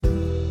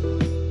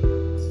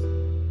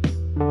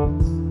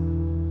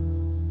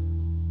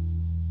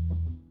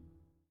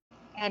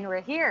And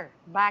we're here,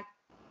 back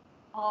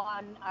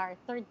on our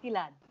third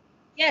pilad.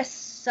 Yes,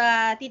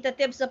 sa Tita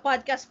Tips sa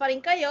podcast pa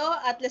rin kayo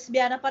at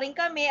lesbiana pa rin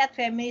kami at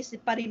feminist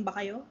pa rin ba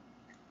kayo?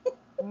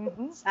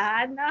 Mm-hmm.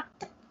 Sana.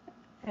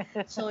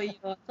 So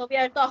yun. So we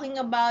are talking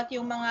about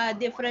yung mga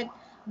different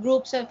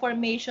groups and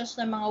formations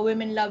ng mga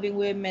women-loving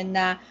women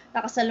na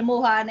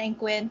nakasalamuha na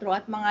enkwentro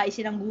at mga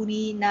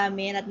isinangguni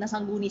namin at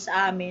nasangguni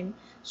sa amin.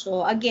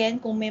 So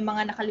again, kung may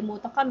mga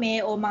nakalimutan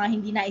kami o mga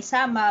hindi na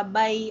isama,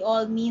 by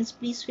all means,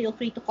 please feel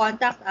free to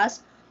contact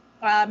us.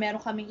 Meron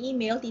kaming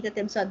email,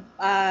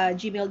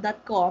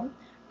 titatems@gmail.com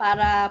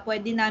para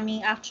pwede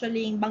namin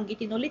actually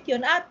banggitin ulit yun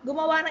at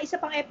gumawa ng isa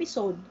pang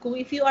episode kung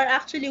if you are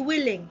actually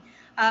willing,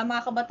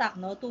 mga kabatak,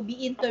 no, to be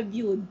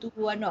interviewed, to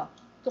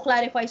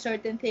clarify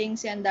certain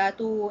things and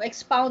to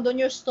expound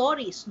on your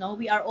stories, no,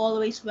 we are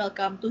always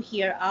welcome to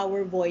hear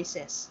our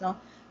voices, no.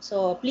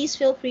 So please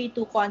feel free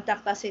to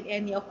contact us in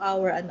any of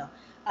our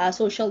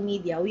social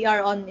media. We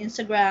are on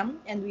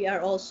Instagram and we are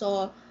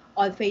also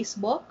on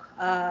Facebook.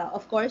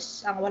 Of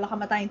course, ang wala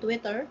kamatayang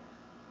Twitter,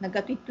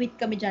 nagka-tweet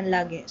kami dyan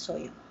lagi. So,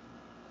 yun.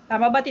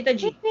 Tama ba, Tita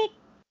G? Tweet!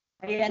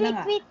 Ayan na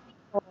nga. Tweet!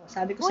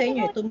 Sabi ko sa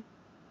inyo,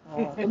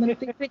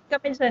 tweet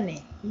kami dyan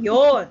eh.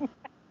 Yun!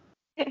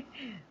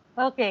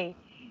 Okay.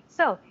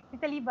 So,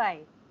 Tita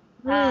Libay,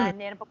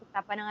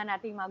 pag-usapan na nga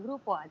natin yung mga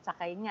grupo at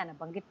saka yun nga,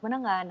 nabanggit mo na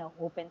nga, no,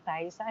 open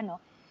tayo sa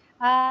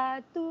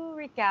to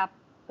recap,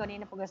 kung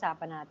ano yung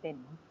pag-usapan natin.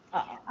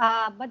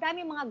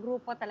 Madami mga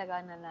grupo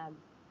talaga na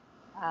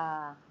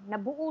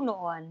nabuo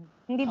noon.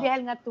 Hindi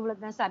dahil nga tulad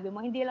ng sabi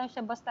mo, hindi lang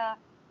siya basta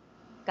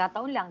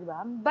kataon lang, di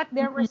ba? But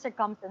there were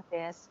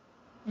circumstances.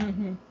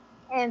 Mm-hmm.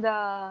 And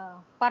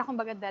para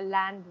kumbaga the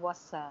land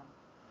was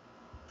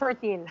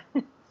fertile.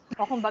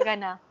 O kumbaga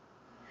na.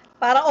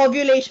 Para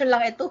ovulation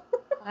lang ito.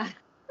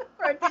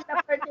 Fertile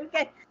na fertile.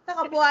 Kaya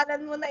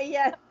nakabuhanan mo na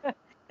iyan.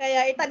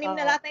 Kaya itanim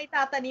na lahat na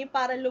itatanim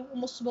para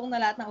umusbong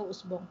na lahat ng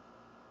uusbong.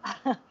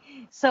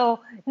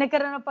 So,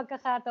 nagkaroon ng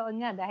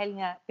pagkakataon nga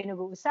dahil nga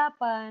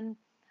pinag-uusapan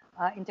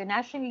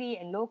internationally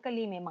and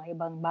locally, may mga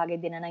ibang bagay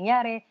din na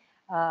nangyari,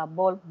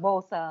 pero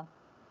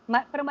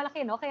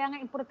malaki, no? Kaya nga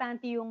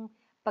importante yung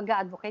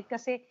pag-advocate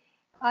kasi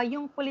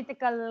yung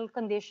political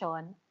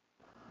condition,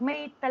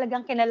 may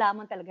talagang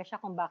kinalaman talaga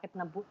siya kung bakit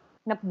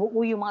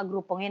nabuo yung mga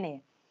grupong yun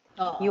eh.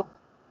 Yung,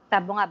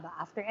 sabi nga ba,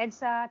 after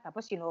EDSA,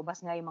 tapos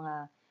sinubas nga yung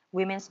mga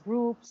women's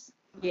groups,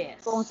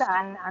 yes. Kung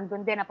saan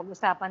andun din na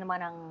pag-usapan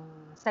naman ng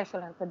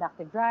sexual and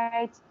reproductive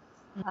rights.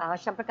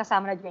 Siyempre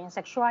kasama na dyan yung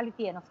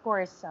sexuality and of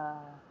course,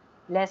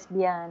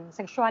 lesbian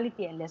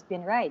sexuality and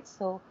lesbian rights.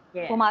 So,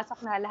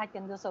 pumasok na lahat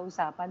yan doon sa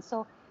usapan.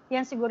 So,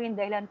 yan siguro yung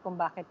dahilan kung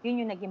bakit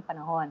yun yung naging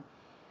panahon.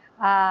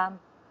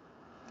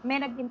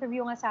 May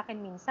nag-interview nga sa akin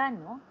minsan,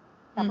 no?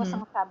 Tapos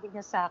ang sabi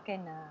niya sa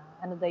akin na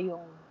ano daw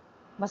yung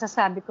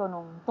masasabi ko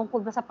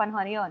tungkol sa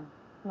panahon yon.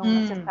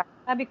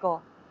 Sabi ko,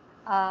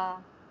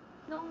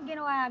 nung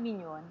ginawa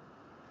namin yun,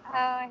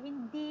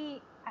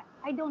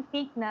 I don't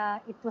think na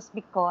it was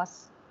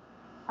because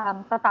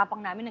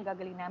tatapang namin, ang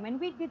gagaling namin.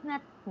 We did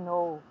not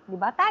know. Di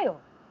ba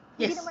tayo?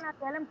 Yes. Hindi naman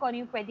natin alam kung ano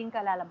yung pwedeng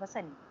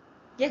kalalabasan.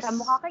 Yes.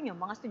 Kamukha kayo,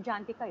 mga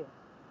estudyante kayo.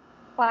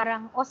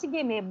 Parang,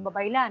 sige, may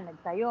babaylan,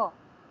 nagtayo.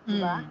 Di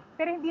ba?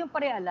 Pero hindi yung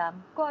pare alam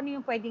kung ano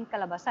yung pwedeng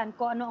kalabasan,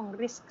 kung ano ang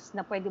risks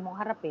na pwede mong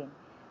harapin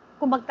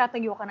kung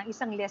magtatayo ka ng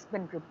isang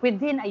lesbian group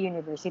within a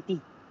university.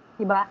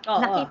 Diba?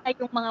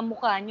 Nakita yung mga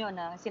mukha nyo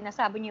na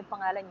sinasabi nyo yung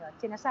pangalan nyo at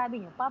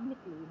sinasabi nyo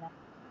publicly na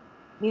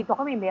dito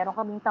meron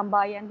kaming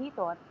tambayan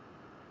dito at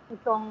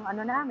itong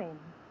namin,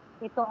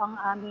 ito ang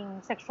aming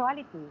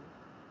sexuality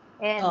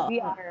and we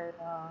are,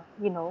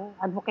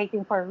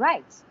 advocating for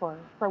rights for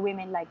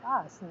women like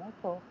us. No?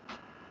 So,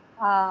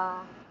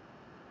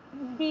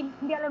 hindi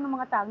alam ng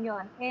mga tao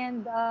yun.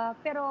 And,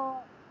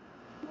 pero,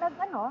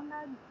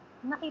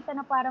 nakita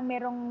na parang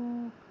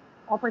merong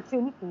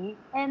opportunity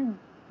and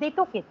they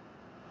took it.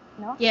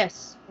 No?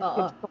 Yes.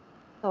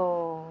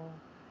 So,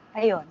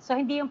 ayun. So,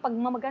 hindi yung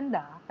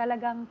pagmamaganda.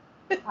 Talagang,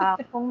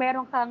 kung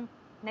meron kang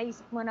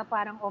naisip mo na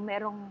parang,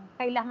 merong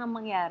kailangan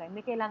mangyari,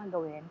 may kailangan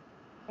gawin.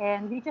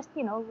 And we just,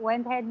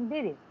 went ahead and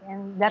did it.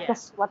 And that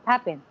was what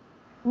happened.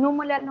 Nung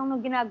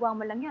ginagawa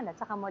mo lang yun, at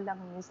saka mo lang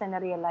minsan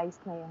na-realize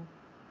na yun,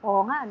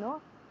 nga,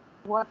 no?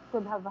 What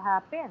could have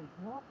happened,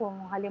 no?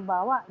 Kung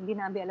halimbawa, hindi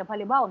namin alam,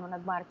 nung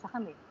nagmarcha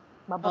kami,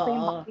 babato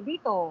yung bakit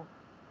dito.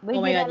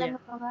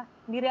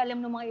 Hindi rin alam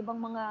ng mga ibang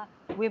mga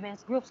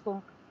women's groups kung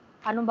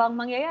anong bang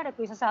mangyayari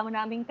kung isasama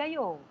namin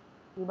kayo.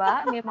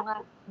 Diba? May mga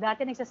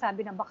dati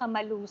nagsasabi na baka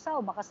malusaw,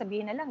 baka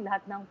sabihin na lang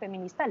lahat ng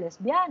feminista,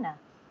 lesbiana.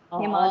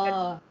 May mga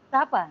ganun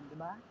usapan,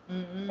 diba?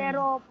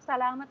 Pero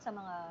salamat sa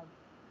mga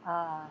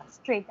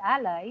straight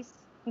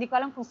allies. Hindi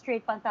ko alam kung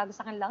straight pa ang tawag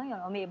sa kanila ngayon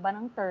o may iba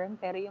ng term,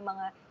 pero yung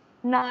mga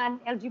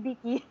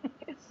non-LGBT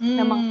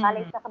na mga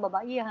allies sa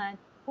kababaihan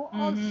who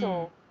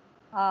also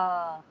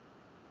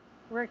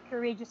were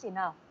courageous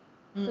enough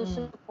to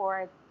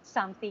support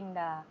something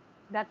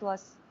that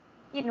was,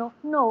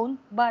 known,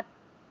 but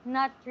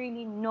not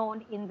really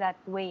known in that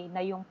way, na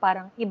yung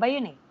parang iba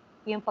yun eh.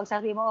 Yung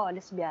pagsasabi mo,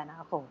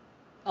 lesbiana ako.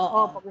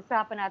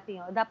 Pag-usapan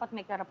natin yun, dapat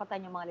may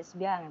karapatan yung mga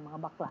lesbiana, mga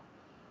bakla.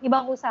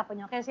 ibang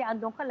usapan yun. Kasi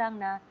andun ka lang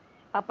na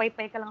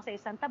papaypay ka lang sa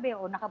isang tabi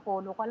o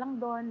nakapolo ka lang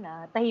doon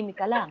na tahimik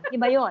ka lang.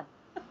 Iba yon,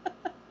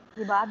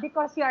 di ba?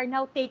 Because you are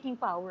now taking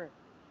power.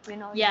 You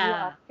are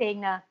Yeah.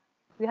 saying na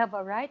we have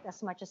a right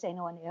as much as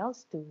anyone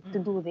else to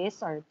do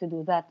this or to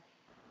do that,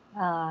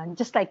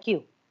 just like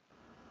you.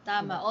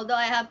 Tama. Diba? Although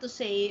I have to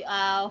say,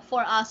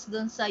 for us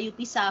dun sa UP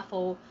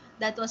Safo,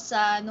 that was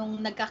nung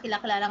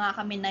nagkakilala nga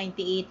kami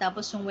 98,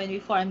 tapos yung when we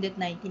formed it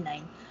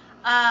 99.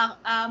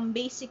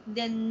 Basic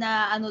din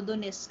na ano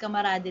dun is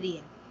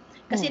camaraderie.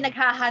 Kasi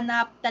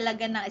naghahanap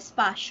talaga ng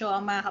espasyo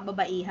ang mga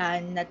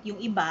kababaihan at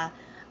yung iba,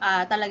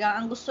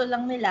 talagang ang gusto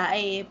lang nila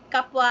ay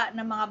kapwa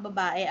ng mga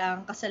babae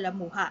ang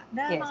kasalamuha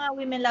na Yes. mga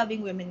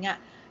women-loving women nga.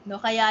 No?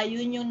 Kaya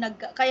yun yung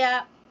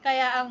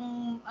kaya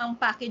ang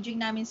packaging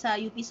namin sa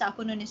UP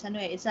Safo noon is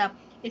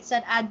it's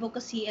an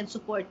advocacy and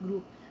support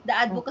group. The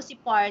advocacy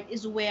part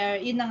is where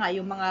yun na nga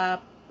yung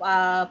mga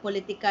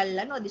political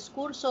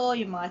diskurso,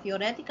 yung mga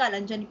theoretical,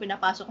 andyan yung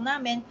pinapasok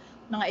namin,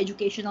 mga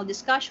educational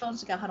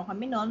discussions, kakaroon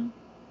kami noon.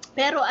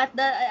 Pero at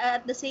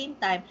the same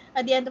time,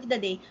 at the end of the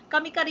day,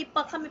 kami pa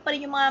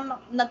rin yung mga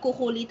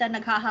nagkukulitan,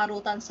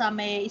 naghaharutan sa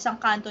may isang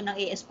kanto ng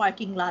AS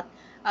parking lot.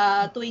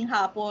 Tuwing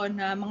hapon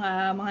na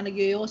mga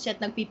nagyoyosi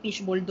at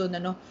nagpi-fishbowl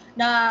doon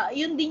na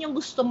yun din yung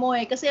gusto mo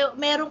kasi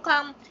meron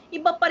kang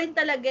iba pa rin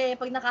talaga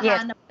pag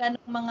nakahanap ka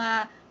ng mga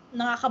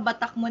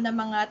nakakabatak mo na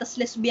mga tas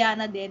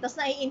lesbiana din, tas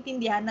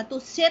naiintindihan na to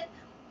sit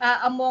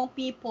among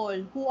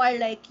people who are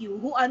like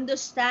you, who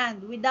understand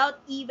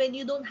without even,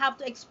 you don't have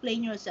to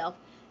explain yourself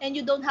and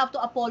you don't have to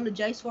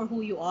apologize for who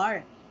you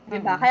are,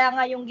 diba? Kaya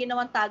nga yung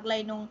ginawang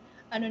tagline nung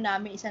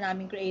namin, isa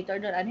naming creator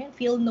doon,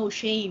 feel no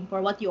shame for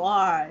what you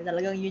are.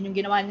 Talagang yun yung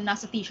ginawa niya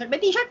nasa t-shirt. May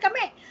t-shirt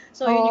kami!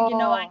 So, yun yung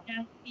ginawa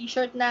niya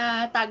t-shirt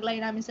na tagline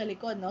namin sa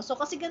likod, no? So,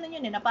 kasi ganun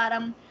yun na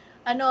parang,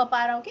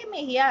 okay,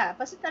 may hiya.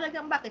 Kasi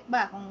talagang bakit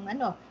ba? Kung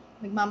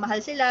nagmamahal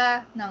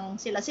sila,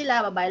 ng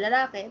sila, babae,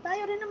 lalaki,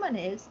 tayo rin naman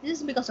this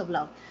is because of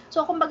love.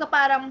 So, kumbaga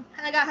parang,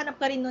 naghahanap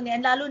ka rin nun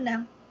lalo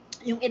na,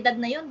 yung edad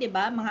na yun, di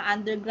ba? Mga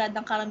undergrad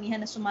ang karamihan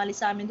na sumali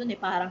sa amin dun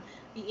parang,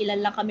 iilan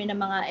lang kami ng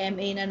mga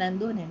MA na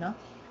nandun no?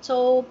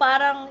 So,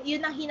 parang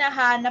yun ang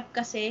hinahanap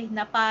kasi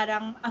na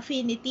parang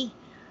affinity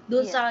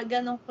doon sa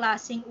ganong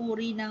klaseng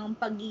uri ng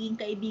pagiging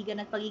kaibigan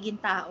at pagiging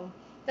tao.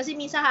 Kasi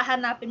minsan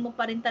hahanapin mo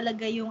pa rin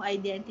talaga yung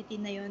identity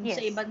na yun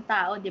sa ibang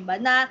tao, di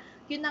ba? Na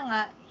yun na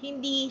nga,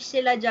 hindi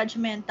sila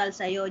judgmental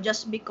sa'yo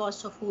just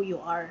because of who you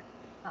are.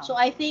 So,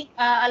 I think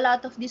a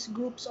lot of these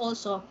groups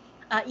also,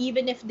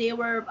 even if they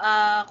were,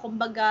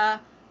 kumbaga,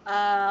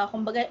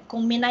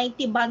 kung may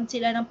 90 band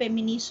sila ng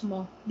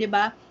feminismo, di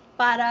ba?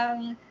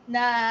 Parang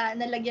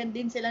nalagyan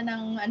din sila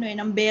ng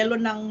ng belo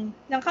ng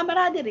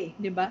camaraderie,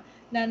 'di ba?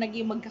 Na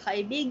naging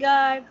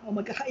magkakaibigan o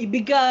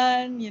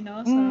magkakaibigan,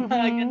 so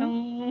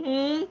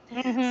ganun.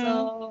 So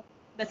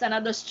that's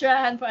another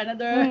strand for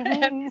another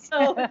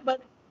episode,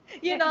 but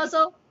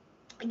so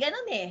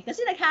ganun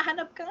kasi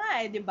naghahanap ka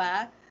nga 'di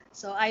ba?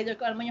 So either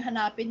kung ano man yung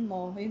hanapin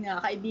mo, yun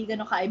nga,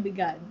 kaibigan o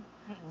kaibigan.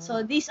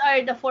 So these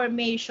are the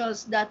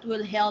formations that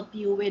will help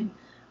you with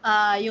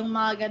yung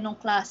mga ganong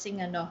klaseng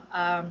ano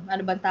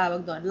bang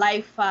tawag doon?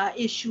 Life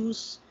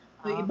issues,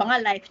 yung iba nga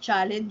life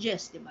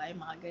challenges, di ba?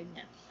 Yung mga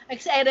ganyan.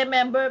 Kasi I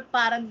remember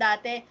parang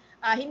dati,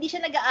 hindi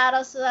siya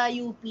nag-aaral sa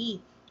UP.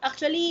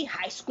 Actually,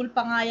 high school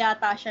pa nga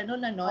yata siya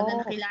noon na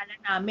nakilala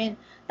namin.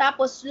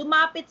 Tapos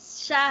lumapit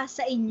siya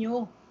sa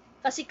inyo.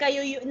 Kasi kayo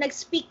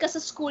nag-speak ka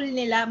sa school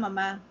nila,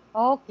 mama.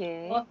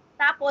 Okay.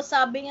 Tapos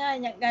sabi nga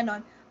niya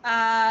ganon,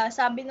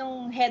 sabi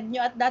nung head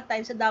nyo at that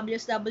time sa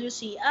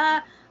WSWC,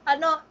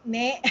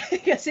 ne,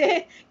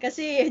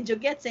 kasi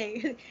Jugets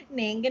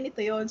Neng, ganito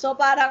yon. So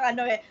parang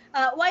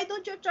why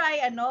don't you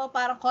try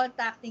parang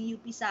contacting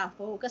UP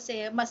Safo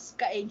kasi mas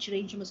ka-age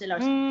range mo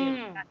sila.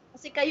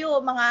 Kasi kayo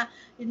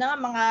yun na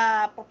mga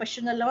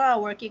professional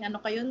working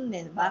kayo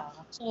nun ba?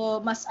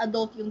 So mas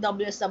adult yung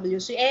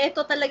WSWC.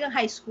 Ito talagang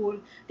high school.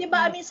 'Di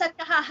ba minsan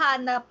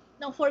kahahanap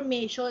ng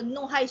formation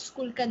nung high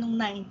school ka nung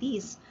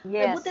 90s.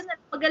 Buti na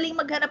magaling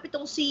maghanap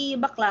itong si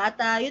bakla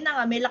at yun na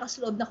nga, may lakas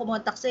loob na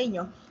kumontak sa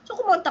inyo. So,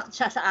 kumontak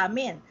siya sa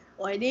amin.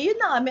 O, edi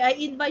yun na nga, may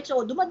invite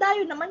siya.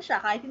 Dumadayo naman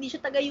siya, kahit hindi siya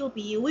taga-UP,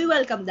 we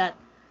welcome that.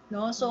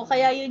 No? So,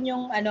 kaya yun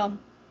yung,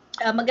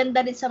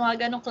 maganda rin sa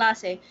mga ganong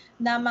klase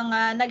na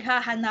mga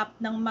naghahanap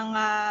ng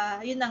mga,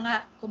 yun na nga,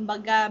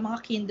 kumbaga, mga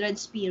kindred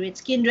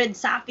spirits, kindred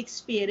sapphic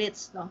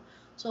spirits, no?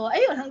 So,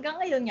 ayun,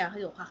 hanggang ngayon nga,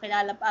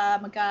 kakilala pa,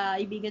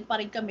 magkaibigan pa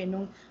rin kami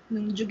nung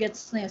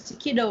Jugets na yun, si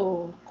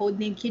Kiddo,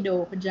 codename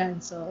Kiddo ko dyan.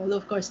 So,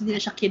 of course, hindi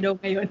na siya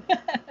Kiddo ngayon.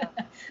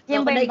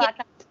 Yan ba yung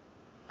batang?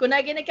 Kung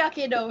naginig ka,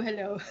 Kiddo,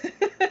 hello.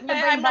 Yan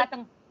ba yung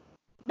batang?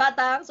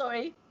 Batang,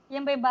 sorry.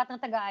 Yan ba yung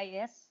batang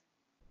taga-IS?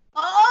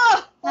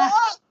 Oo!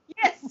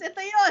 Yes,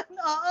 ito yun!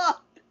 Oo!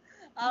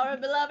 Our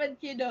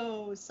beloved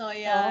Kiddo. So,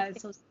 yeah.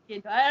 So,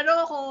 Kiddo. I don't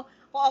know kung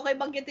okay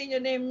banggitin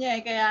yung name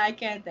niya kaya I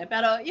can't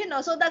Pero,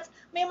 so that's,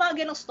 may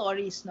mga ganong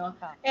stories, no?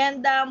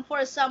 And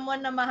for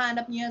someone na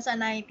mahanap niyo yan sa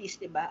 90s,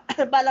 diba?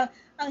 Parang,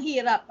 ang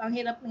hirap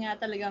nga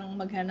talagang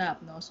maghanap,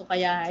 no? So,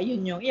 kaya,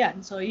 yun yung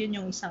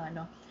isang,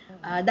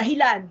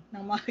 dahilan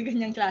ng mga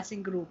ganyang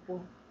klaseng grupo.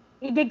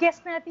 I-guess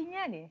natin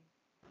yan eh.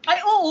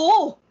 Ay,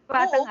 oo!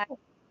 Batang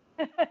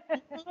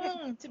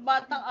Oo. Si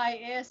Batang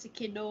IS, si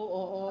Kido,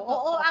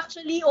 oo.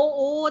 Actually,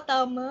 oo,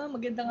 tama.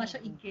 Maganda nga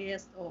siya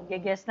i-guest.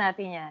 I-guess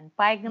natin yan.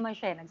 Pahig naman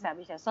siya,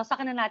 nagsabi siya. So,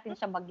 saka na natin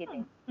siya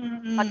banggitin.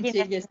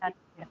 Sige.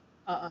 natin siya.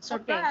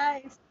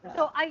 Surprise! Okay.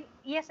 So,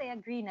 yes, I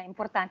agree na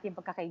importante yung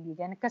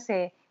pagkakaibigan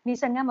kasi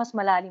minsan nga mas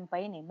malalim pa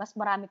yun eh. Mas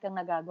marami kang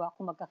nagagawa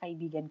kung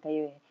magkakaibigan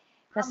kayo eh.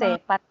 Kasi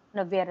parang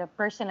on a very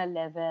personal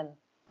level.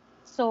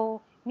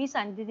 So,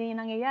 minsan, hindi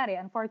yung nangyayari.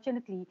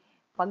 Unfortunately,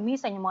 pag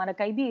minsan yung mga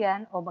nagkaibigan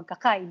o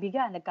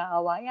magkakaibigan,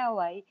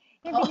 nagkaaway-away,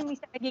 yan din yung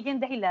minsan nagiging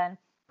dahilan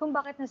kung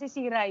bakit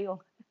nasisira yung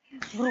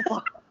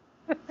grupo.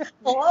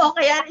 Oo,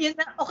 kaya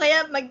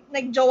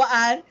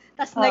nagjowaan,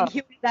 tapos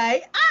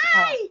naghiwalay.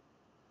 Ay!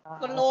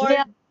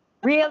 Lord!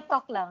 Real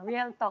talk lang.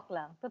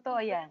 Totoo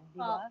yan,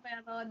 di ba?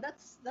 Pero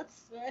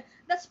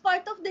that's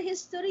part of the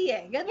history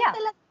eh. Ganun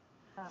talaga.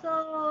 So,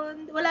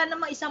 wala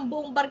namang isang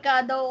buong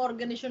barkada o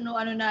organisasyon no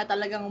na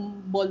talagang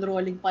ball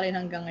rolling pa rin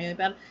hanggang ngayon.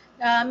 Pero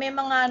may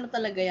mga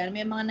talaga yan,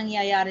 may mga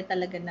nangyayari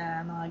talaga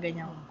na mga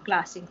ganyang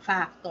klaseng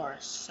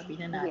factors,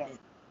 sabihin na natin.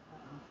 Yes.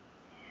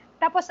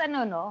 Tapos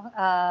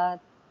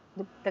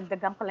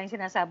dagdagan ko lang yung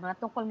sinasabi na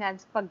tungkol nga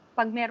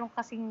pag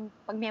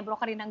miyembro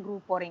ka rin ng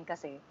grupo rin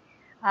kasi,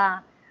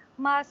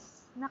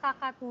 mas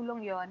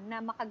nakakatulong yon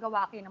na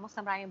makagawa kayo ng mas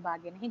maraming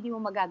bagay na hindi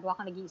mo magagawa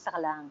kung nag-iisa ka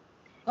lang.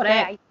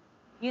 Correct. Kaya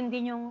yun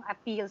din yung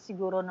appeal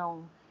siguro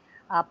nung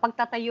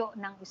pagtatayo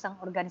ng isang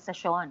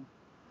organisasyon.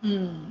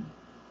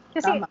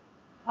 Kasi, tama.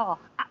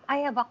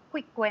 I have a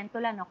quick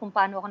kwento lang kung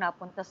paano ako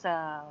napunta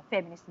sa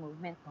feminist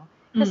movement. No?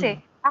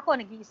 Kasi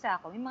ako, nag-iisa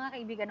ako. May mga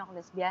kaibigan ako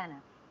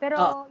lesbiana.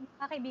 Pero yung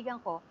mga kaibigan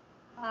ko,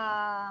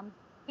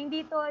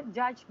 hindi to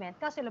judgment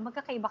kasi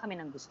magkakaiba kami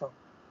ng gusto.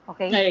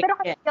 Okay? Pero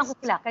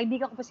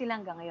kaibigan ko pa sila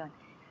hanggang ngayon.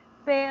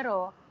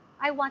 Pero,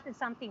 I wanted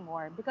something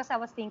more because I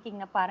was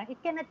thinking na parang it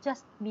cannot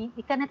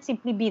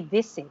simply be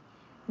this eh.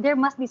 There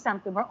must be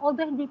something more.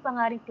 Although hindi pa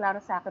nga rin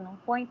klaro sa akin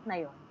ng point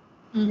na yon.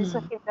 This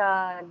was in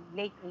the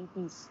late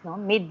 80s, no?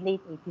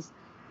 Mid-late 80s.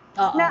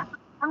 Na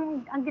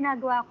ang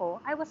ginagawa ko,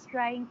 I was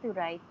trying to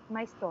write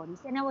my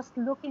stories and I was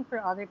looking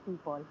for other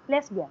people,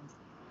 lesbians,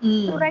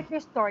 to write their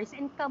stories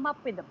and come up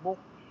with a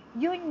book.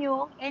 Yun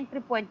yung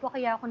entry point ko,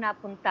 kaya ako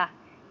napunta.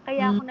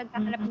 Kaya ako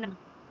naghahanap ng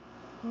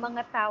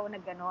mga tao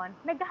na gano'n.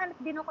 Naghahanap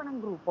din ako ng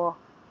grupo.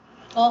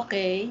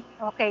 Okay.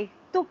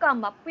 To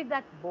come up with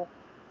that book.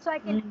 So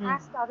I can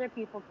ask other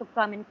people to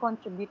come and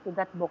contribute to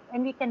that book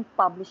and we can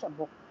publish a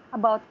book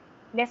about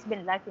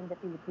lesbian life in the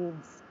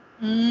Philippines.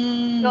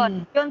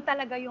 Yun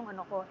talaga yung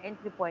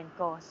entry point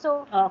ko.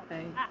 So,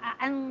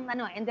 and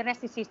the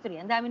rest is history.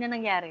 Ang dami na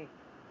nangyari.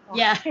 Okay.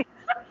 Yeah.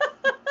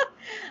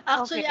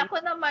 Actually,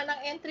 ako naman,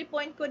 ang entry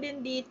point ko din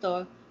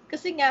dito,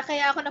 kasi nga,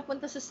 kaya ako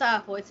napunta sa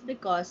SAFO, it's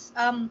because,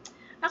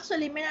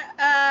 actually,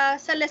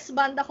 sa Les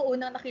Band ako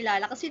unang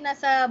nakilala, kasi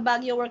nasa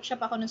Baguio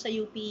workshop ako nun sa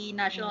UP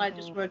National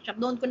Writers Workshop,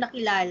 doon ko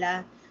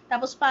nakilala.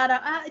 Tapos parang,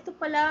 ito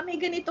pala,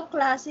 may ganitong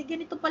klase,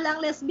 ganito pala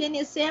ang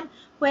lesbianism,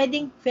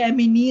 pwedeng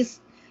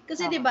feminist.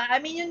 Kasi 'di ba?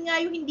 Yun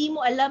nga yung hindi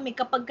mo alam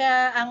kapag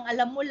ang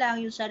alam mo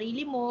lang yung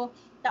sarili mo,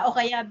 o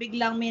kaya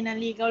biglang may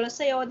nanligaw lang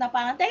sa'yo na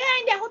parang, teka,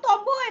 hindi ako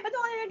tomboy, ba't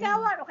ako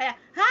nilagawan? O kaya,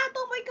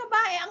 tomboy ka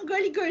ba? Ang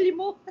girly-girly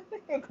mo.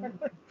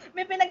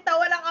 May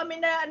pinagtawa lang kami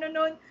na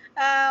noon,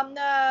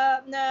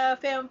 na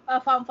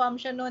fam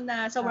siya noon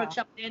na sa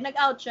workshop din.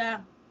 Nag-out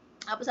siya.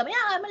 Tapos sabi niya,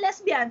 I'm a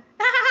lesbian.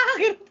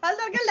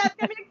 Talaga lahat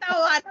kami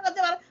nagtawa. Kasi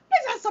parang, may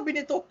sasabi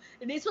nito.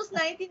 This was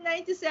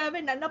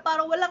 1997 na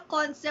parang walang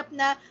concept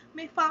na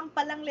may fam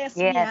palang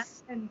lesbian.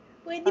 Yes.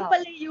 Pwede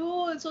pala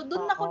yun. So,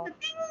 doon ako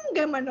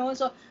natinggan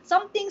So,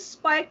 something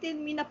sparked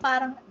in me na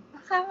parang,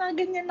 baka nga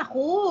ganyan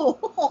ako.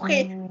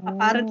 Okay,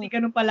 apparently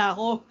ganun pala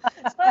ako.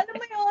 So, ano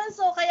mo yun?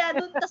 So, kaya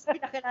doon, tapos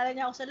pinakilala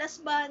niya ako sa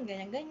lesban,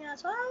 ganyan-ganyan.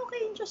 So,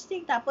 okay,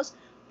 interesting. Tapos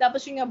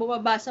yun nga,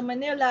 bumaba sa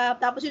Manila.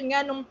 Tapos yun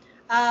nga, nung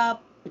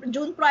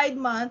June Pride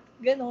Month,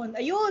 ganun.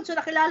 Ayun, so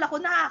nakilala ko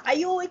na,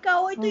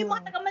 ikaw, ito yung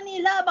mga taga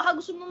Manila, baka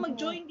gusto mo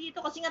mag-join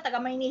dito kasi nga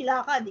taga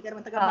Maynila ka, di ka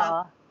naman taga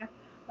Baguio.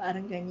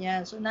 Parang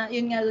ganyan. So,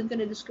 yun nga, doon ko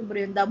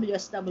na-discover yung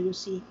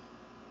WSWC.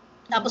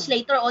 Tapos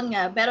later on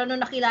nga, pero nung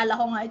nakilala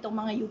ko nga itong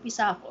mga UP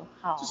SAFO,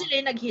 so sila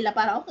yung naghila,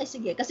 parang okay,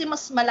 sige. Kasi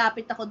mas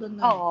malapit ako doon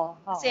noon.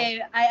 Kasi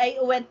I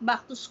went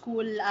back to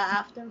school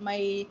after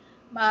my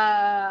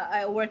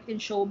I worked in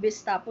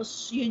showbiz,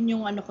 tapos yun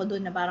yung ko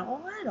doon na parang,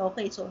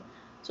 okay.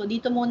 So,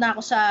 dito muna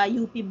ako sa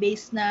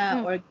UP-based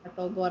na org na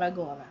to, Gora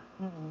Gora.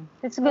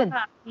 That's good.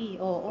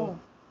 Happy, oo.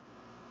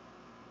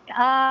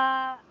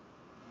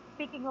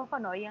 Speaking of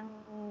yung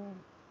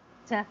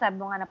sinasabi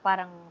mo nga na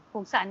parang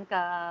kung saan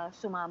ka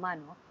sumama,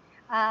 no?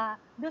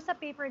 Doon sa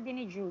paper din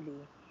ni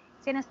Julie,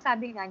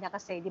 sinasabi nga niya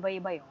kasi, di ba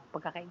iba yung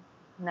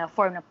na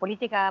form na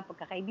politika,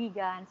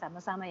 pagkakaibigan,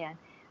 sama-sama yan.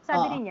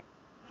 Sabi niya,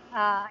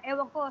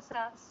 ewan ko,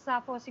 sa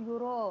SAFO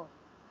siguro,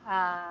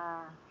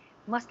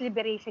 mas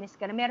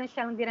liberationist ka na. Meron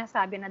siyang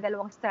dinasabi na 2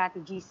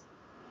 strategies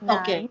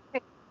na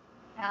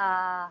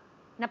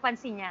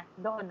napansin niya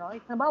doon, no?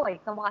 Nabawa,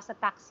 ikaw sa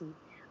taxi,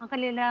 ang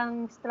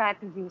kanilang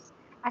strategies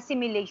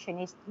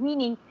assimilationist,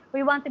 meaning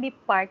we want to be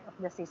part of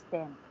the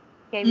system.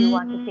 Okay, we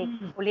want to take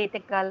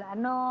political,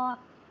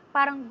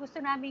 parang gusto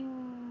naming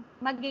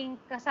maging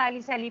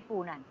kasali sa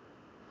lipunan.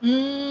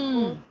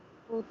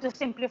 To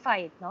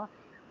simplify it, no?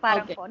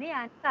 Parang po,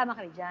 yan, tama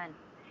kayo dyan.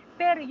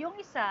 Pero yung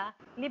isa,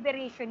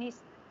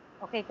 liberationist,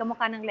 okay,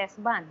 kamukha ng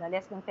lesbian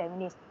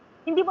feminist.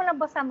 Hindi mo lang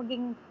basta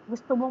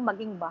gusto mong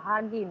maging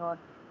bahagi, no?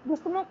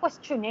 Gusto mong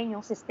questionin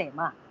yung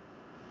sistema.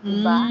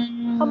 Diba?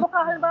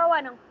 Kamukha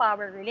halimbawa ng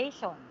power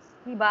relations,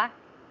 diba?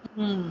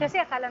 Kasi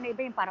akala na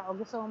iba yung parang,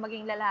 gusto mong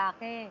maging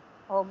lalaki,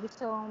 o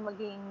gusto mong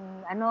maging,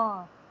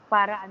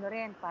 para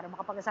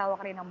makapag-asawa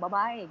ka rin ng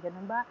babae,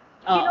 ganun ba?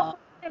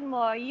 Kino-question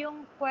mo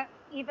yung,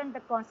 even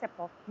the concept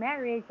of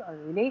marriage or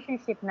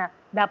relationship na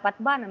dapat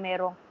ba na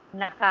merong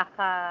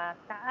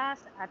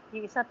nakakataas at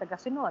yung isa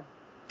tagasunod.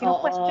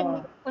 Kino-question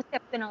mo yung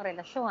konsepto ng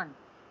relasyon.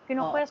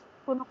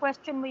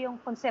 Kino-question mo yung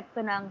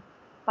konsepto ng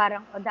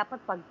parang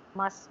dapat pag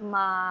mas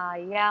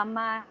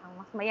mayaman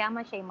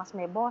siya, mas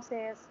may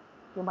boses,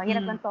 yung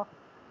mahirap ganito.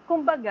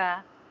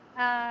 Kumbaga,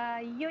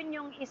 yun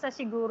yung isa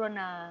siguro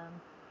na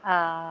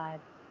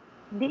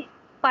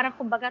parang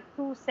kumbaga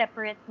two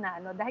separate na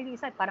dahil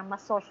isa parang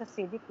mas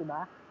social-civic,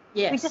 diba?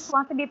 Yes. We just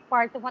want to be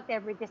part of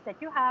whatever it is that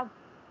you have.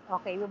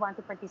 Okay, we want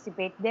to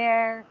participate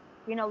there.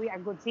 We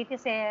are good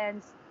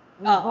citizens.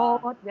 We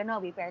vote,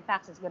 we pay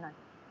taxes, gano'n.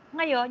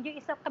 Ngayon, yung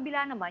isa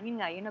kabila naman,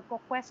 yun nga, yung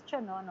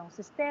nagko-question ng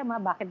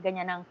sistema, bakit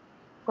ganyan ang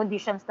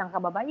conditions ng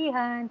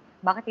kababaihan,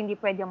 bakit hindi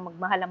pwedeng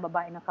magmahal ang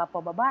babae ng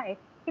kapwa-babae,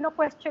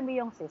 kino-question mo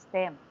yung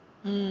system.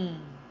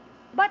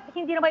 But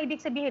hindi naman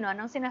ibig sabihin,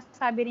 ang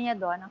sinasabi niya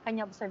doon, ang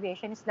kanya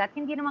observation is that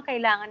hindi naman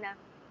kailangan na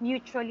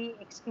mutually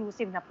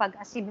exclusive na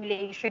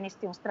pag-assimilationist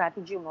yung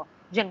strategy mo,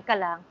 dyan ka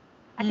lang,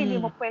 at hindi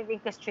mo pwedeng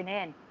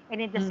questionin. And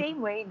in the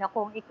same way, na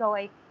kung ikaw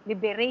ay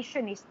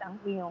liberationist ang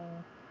iyong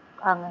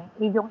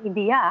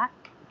ideya,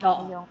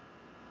 yung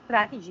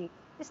strategy,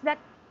 is that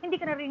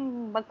hindi ka na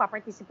rin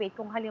magpa-participate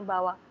kung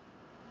halimbawa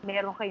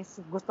meron kayong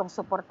gustong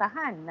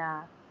suportahan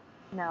na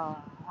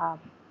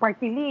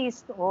party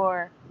list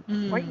or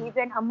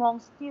even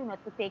amongst you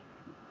to take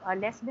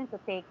lesbian to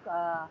take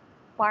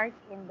part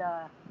in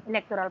the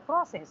electoral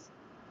process.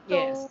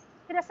 So,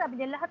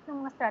 sinasabi niya lahat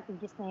ng mga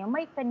strategies na yun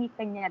may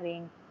kani-kanya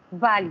ring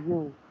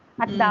value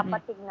at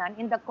dapat tingnan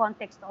in the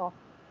context of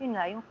yun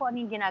nga, yung kung ano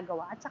yung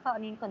ginagawa at saka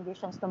ano yung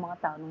conditions ng mga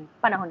tao ng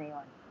panahon na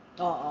yun.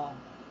 Oo.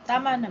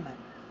 Tama naman.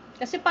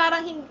 Kasi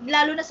parang,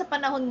 lalo na sa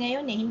panahon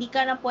ngayon hindi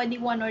ka na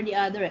pwedeng one or the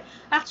other.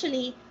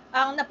 Actually,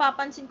 ang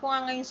napapansin ko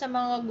nga ngayon sa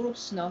mga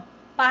groups,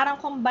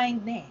 parang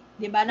combined na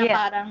Diba? Na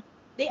parang,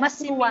 they mas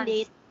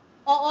assimilate.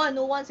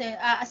 Nuance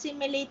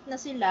assimilate na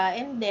sila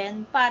and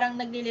then, parang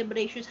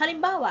nag-deliberations.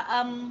 Halimbawa,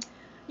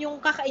 yung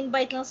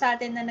kaka-invite lang sa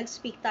atin na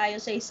nag-speak tayo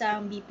sa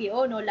isang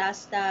BPO,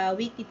 last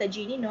week, Tita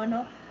Jeannie,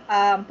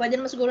 pwede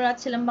naman siguro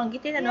natin silang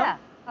banggitin, Yeah.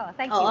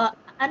 Thank you.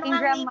 Ano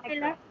nga name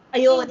nila?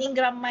 Ayun,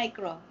 Ingram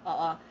Micro.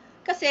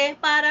 Kasi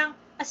parang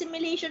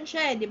assimilation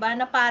siya di ba?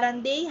 Na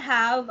parang they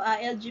have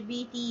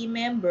LGBT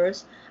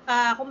members,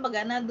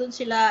 kumbaga nandun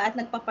sila at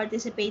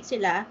nagpa-participate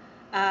sila,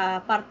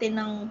 parte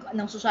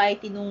ng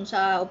society nung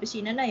sa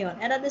opisina na yon.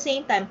 And at the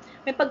same time,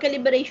 may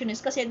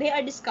pagka-liberationist kasi they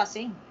are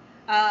discussing.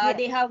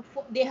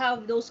 They have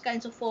those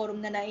kinds of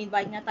forum na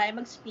na-invite nga tayo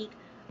mag-speak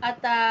at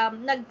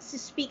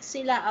nag-speak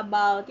sila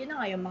about yun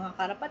na nga yung mga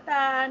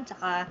karapatan,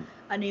 tsaka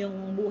ano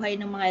yung buhay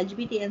ng mga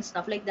LGBT and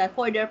stuff like that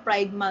for their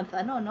Pride Month,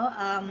 ano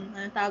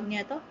tawag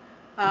niya to?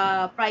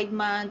 Pride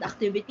Month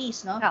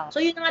activities,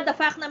 So yun nga, the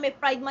fact na may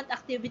Pride Month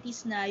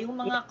activities na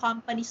yung mga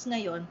companies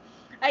ngayon,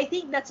 I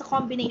think that's a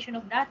combination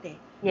of that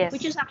Yes.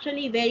 Which is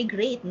actually very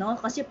great,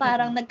 Kasi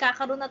parang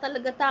nagkakaroon na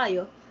talaga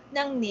tayo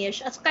ng niche.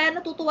 At kaya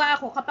natutuwa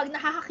ako kapag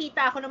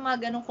nakakakita ako ng mga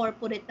ganong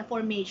corporate na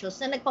formations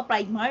na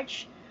nagpa-Pride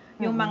March.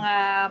 Yung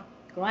mga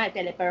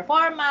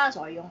teleperformance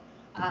or yung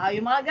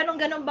mga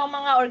ganong bang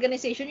mga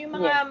organization, yung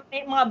mga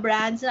may mga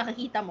brands na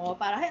nakikita mo,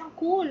 para ang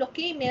cool,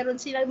 okay, meron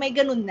sila, may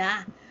ganun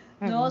na.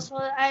 So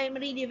I'm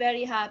really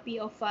very happy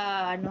of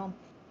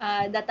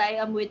that I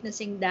am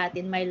witnessing that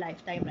in my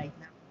lifetime right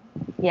now.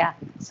 Yeah.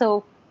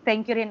 So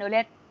thank you rin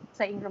ulit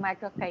sa Ingram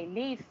Micro, kay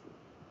Leif,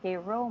 kay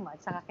Rome,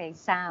 at saka kay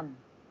Sam.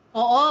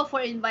 Oo,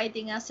 for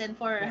inviting us and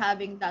for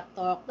having that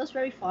talk. That's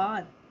very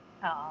fun.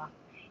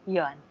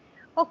 Yun.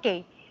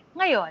 Okay.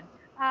 Ngayon,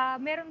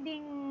 meron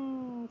ding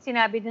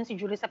sinabi din si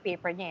Julie sa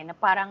paper niya na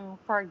parang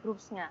for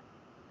groups nga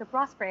to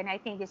prosper, and I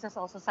think this is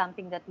also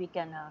something that we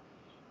can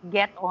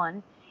get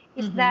on,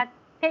 is that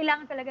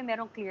kailangan talaga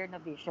merong clear na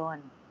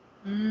vision.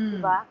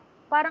 Diba?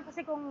 Parang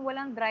kasi kung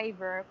walang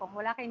driver, kung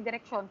wala kayong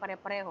direksyon,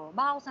 pare-pareho,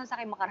 baka kung saan sa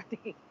kayo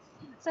makarating.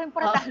 So,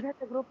 importante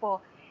sa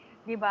grupo,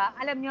 diba?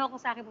 Alam niyo kung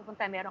saan kayo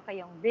pupunta, meron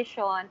kayong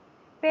vision,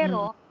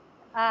 pero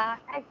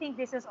I think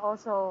this is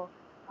also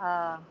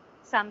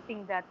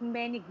something that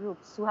many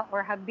groups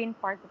or have been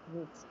part of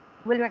groups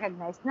will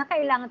recognize na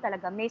kailangan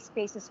talaga may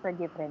spaces for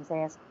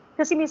differences.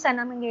 Kasi minsan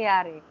ang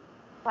nangyayari,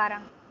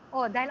 parang,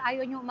 dahil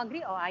ayaw nyo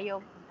mag-agree,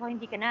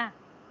 hindi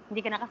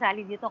ka na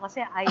kasali dito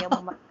kasi ayaw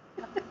mo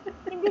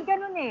hindi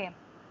ganun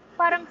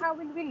Parang how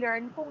will we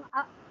learn kung,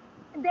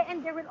 and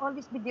there will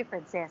always be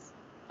differences.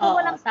 Kung Oo,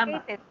 walang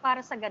tama. spaces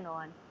para sa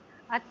gano'n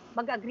at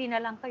mag-agree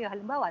na lang kayo,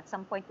 halimbawa at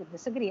some point you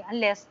disagree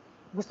unless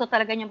gusto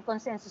talaga niyong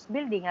consensus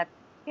building at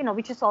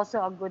which is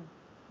also a good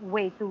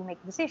way to make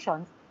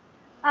decisions,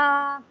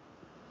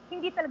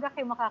 hindi talaga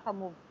kayo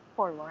makaka-move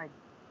forward,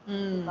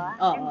 'di ba?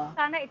 And Oo.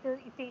 sana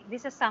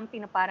this is something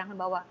na parang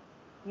halimbawa,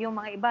 yung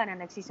mga iba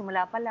na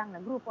nagsisimula pa lang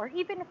na group or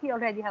even if you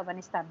already have an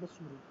established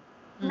group,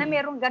 na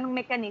merong ganong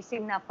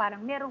mechanism na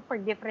parang merong for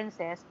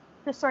differences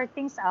to sort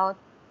things out,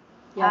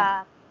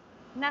 Yeah.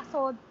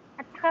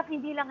 at saka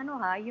hindi lang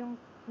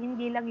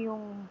hindi lang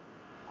yung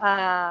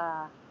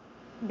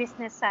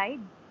business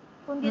side,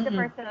 kundi the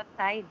personal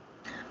side.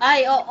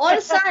 Ay, all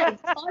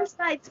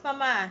sides,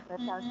 mama.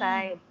 Personal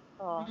side.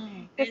 Oh.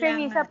 Kasi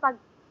minsan Kailangan.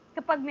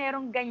 kapag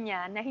merong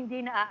ganyan na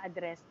hindi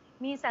na-a-address,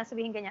 minsan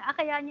sabihin ganyan,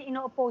 kaya niya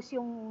ino-oppose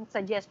yung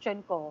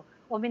suggestion ko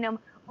o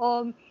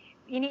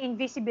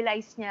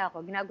ini-invisibilize niya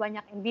ako, ginagawa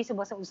niya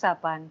invisible sa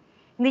usapan,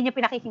 hindi niya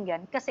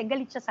pinakikinggan kasi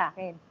galit siya sa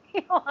akin.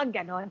 Yung mga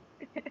ganon.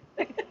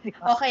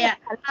 Diba? O kaya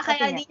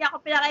hindi niya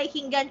ako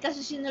pinakikinggan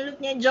kasi sinulot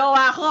niya yung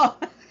jowa ko.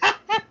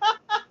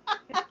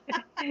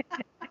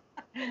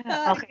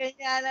 Okay.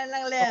 Ganyanan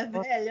lang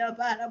level. Yung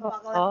parang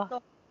bakonto.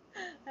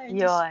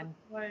 Yun.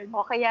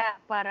 O kaya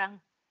parang,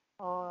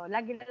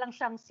 lagi na lang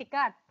siyang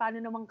sikat. Paano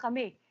naman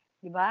kami?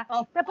 Di ba?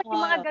 Dapat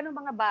yung mga ganun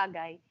mga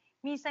bagay,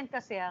 minsan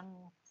kasi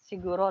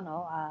siguro,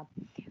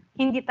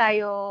 hindi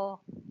tayo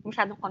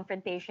masyadong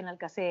confrontational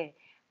kasi.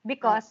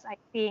 Because I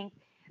think,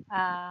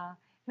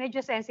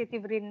 medyo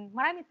sensitive rin.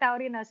 Maraming tao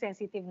rin na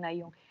sensitive na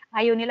yung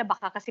ayaw nila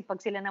baka kasi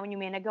pag sila naman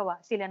yung may nagawa,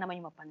 sila naman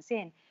yung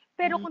mapansin.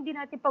 Pero kung di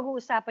natin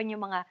pag-uusapan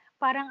yung mga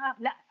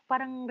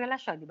parang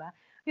relasyon, di ba?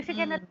 If we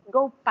cannot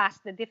go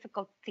past the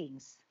difficult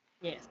things,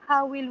 yes,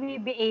 how will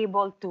we be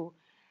able to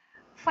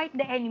fight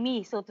the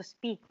enemy, so to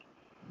speak,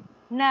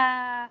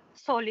 na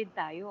solid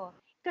tayo?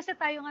 Kasi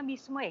tayo nga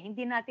mismo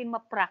hindi natin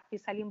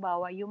ma-practice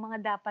halimbawa yung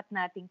mga dapat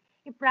nating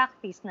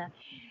i-practice na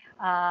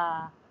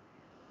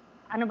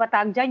ano ba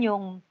tawag dyan,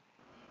 yung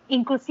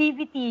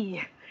inclusivity.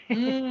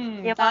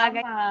 Yung mga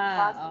ganyan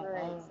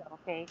buzzwords,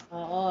 okay?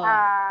 Oo.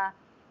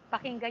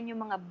 Pakinggan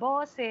yung mga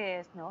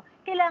boses, no?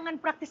 Kailangan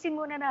practicein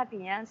muna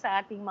natin yan sa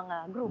ating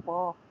mga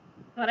grupo.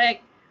 Correct.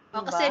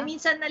 Diba? Kasi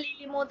minsan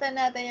nalilimutan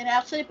natin yan.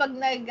 Actually, pag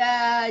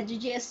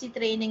nag-GGSC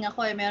training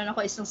ako, meron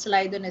ako isang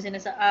slide doon na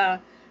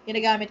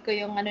ginagamit ko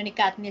yung ni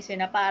Katniss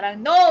na parang,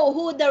 know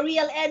who the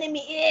real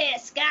enemy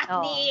is!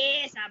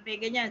 Katniss! Sabi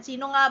ganyan.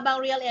 Sino nga bang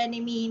real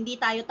enemy? Hindi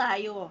tayo.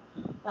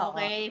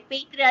 Okay?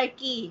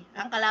 Patriarchy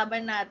ang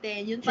kalaban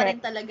natin. Yun pa rin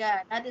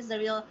talaga. That is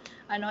the real,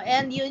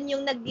 and yun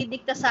yung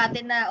nagdidikta sa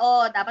atin na,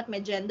 dapat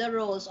may gender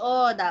roles.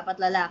 Dapat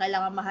lalaki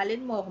lang ang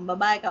mahalin mo. Kung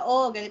babae ka,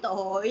 ganito.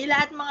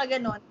 Lahat mga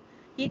ganon.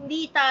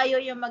 Hindi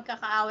tayo yung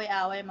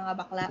magkakaaway-away mga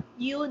bakla.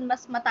 Yun,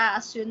 mas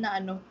mataas yun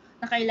na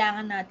na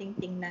kailangan nating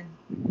tingnan.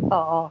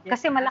 Oo.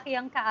 Kasi malaki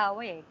ang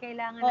kaaway.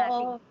 Kailangan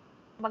nating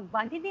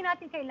mag-bond. Hindi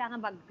natin kailangan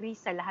mag-agree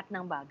sa lahat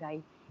ng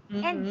bagay.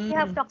 And we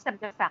have to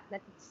accept the fact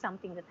that it's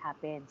something that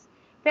happens.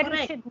 Pero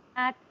it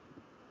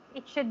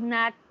should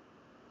not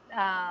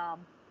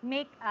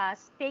make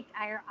us take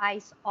our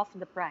eyes off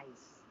the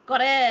prize.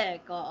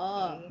 Correct.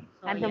 Oo.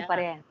 Okay. Nandun pa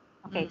rin.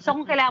 Okay. So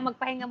kung kailangan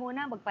magpahinga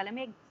muna,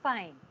 magpalamig,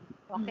 fine.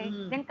 Okay?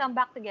 Then come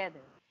back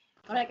together.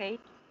 Okay?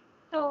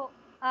 So,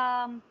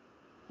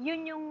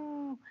 yun yung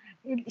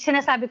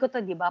sinasabi ko to,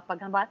 di ba?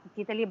 Pag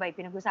Tita Libay,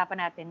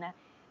 pinag-usapan natin na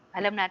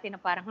alam natin na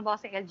parang halimbawa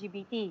sa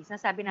LGBT,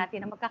 sinasabi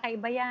natin na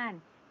magkakaiba yan.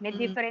 May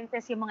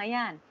differences yung mga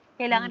yan.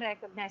 Kailangan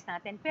recognize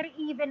natin. Pero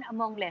even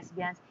among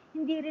lesbians,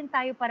 hindi rin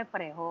tayo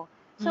pare-pareho.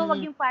 So,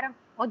 wag yung parang,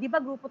 di ba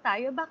grupo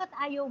tayo? Bakit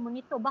ayaw mo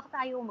nito? Bakit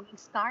ayaw mo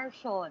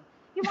mag-excursion?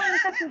 Yung mga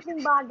isang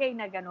simpleng bagay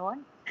na ganon.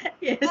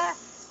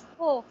 Yes.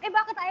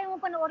 Bakit ayaw mo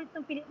panoorin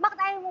itong pelikula? Bakit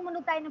ayaw mo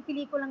manood tayo ng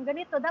pelikulang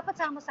ganito? Dapat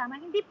sama-sama.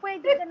 Hindi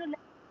pwede ganun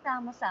lang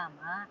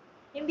sama-sama.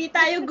 Hindi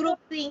tayo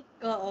groupthink.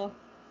 Oo.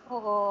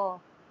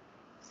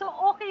 So,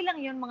 okay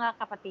lang yun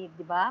mga kapatid,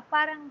 di ba?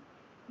 Parang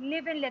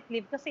live and let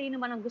live kasi yun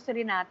naman ang gusto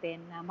rin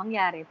natin na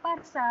mangyari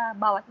para sa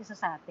bawat isa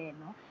sa atin,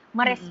 no?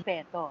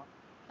 Marespeto.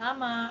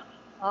 Tama.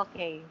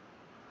 Okay.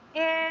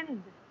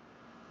 And,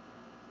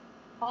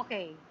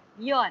 okay,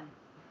 yun.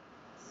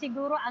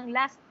 Siguro ang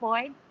last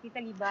point, Tita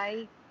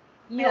Libay,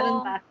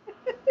 meron ba?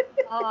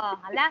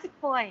 Last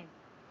point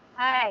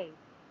ay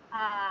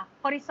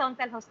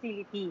horizontal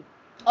hostility.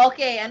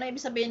 Okay, ano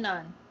ibig sabihin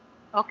nun?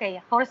 Okay,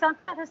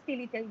 horizontal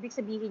hostility, ibig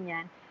sabihin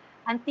yan,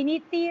 ang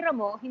tinitira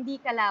mo, hindi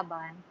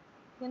kalaban,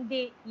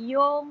 kundi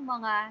yung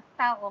mga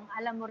taong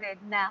alam mo rin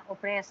na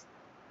oppressed.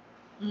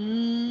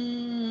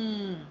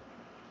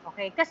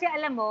 Okay, kasi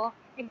alam mo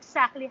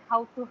exactly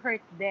how to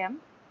hurt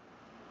them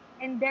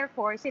and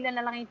therefore, sila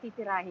na lang yung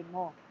titirahin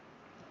mo.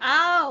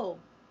 Ow!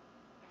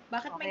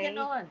 Bakit may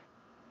ganon?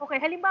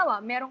 Okay, halimbawa,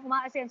 merong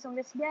umaasensong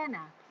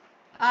lesbiana.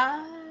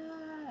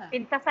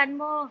 Pintasan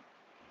mo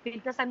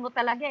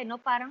talaga no?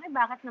 Parang,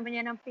 bakit naman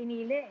yan ang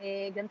pinili?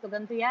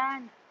 Ganto-ganto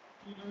yan.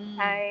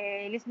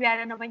 Ay,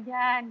 lesbiana naman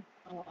yan.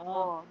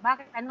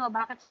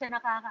 Bakit siya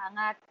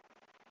nakakaangat?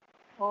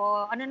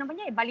 Ano naman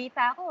yan,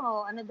 balita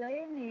ako, ano daw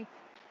yan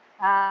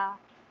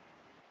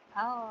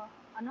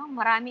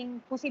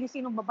maraming kung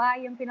sino-sinong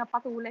babae ang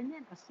pinapatulan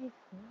niyan kasi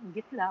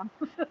inggit lang.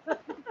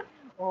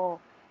 Oh.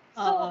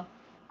 Oo.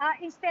 So,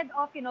 instead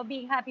of,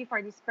 being happy for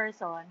this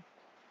person,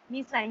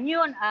 minsan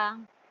yun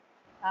ang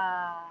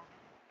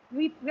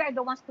we are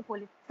the ones to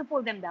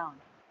pull them down.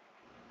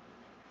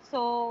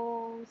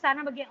 So,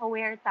 sana maging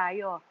aware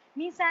tayo.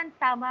 Minsan,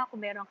 tama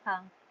kung meron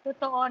kang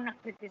totoo na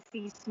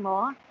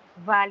kritisismo,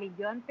 valid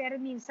yun. Pero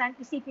minsan,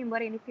 isipin mo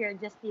rin if you're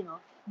just,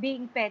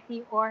 being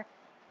petty or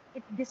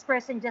if this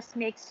person just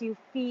makes you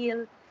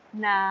feel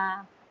na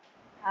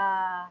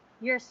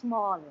you're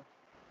small.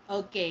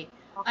 Okay.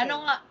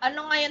 Ano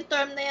nga yung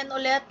term na yan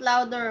ulit?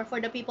 Louder for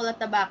the people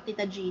at the back,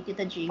 Tita G.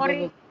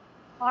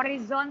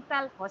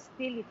 Horizontal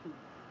hostility.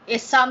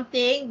 Is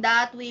something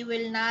that we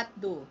will not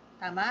do.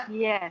 Tama?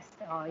 Yes.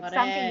 It's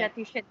something that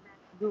you should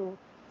not do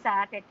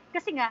sa atin.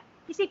 Kasi nga,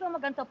 isipin mo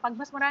ganito, pag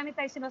mas marami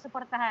tayo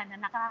sinusuportahan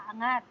na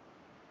nakaangat,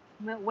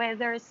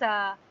 whether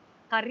sa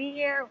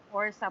career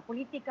or sa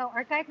politika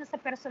or kahit na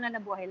sa personal na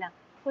buhay lang,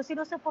 kung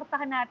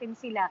sinusuportahan natin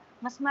sila,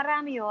 mas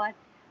marami yun,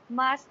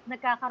 mas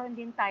nagkakaroon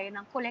din tayo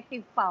ng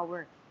collective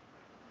power.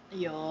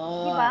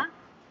 Yun. Diba?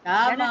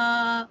 Tama.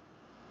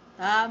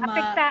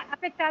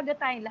 Apektado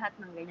tayong lahat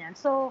ng ganyan.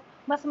 So,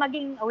 mas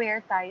maging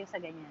aware tayo sa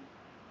ganyan.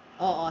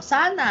 Oo,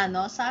 sana,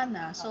 no?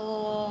 Sana. So,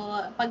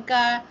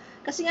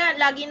 kasi nga,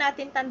 lagi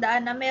natin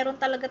tandaan na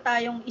meron talaga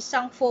tayong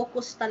isang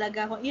focus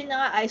talaga. Yun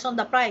na nga, eyes on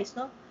the prize,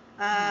 no?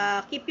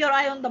 Keep your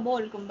eye on the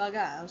ball,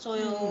 kumbaga. So,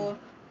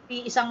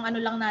 isang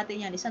lang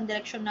natin yan, isang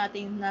direction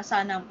natin na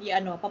sana,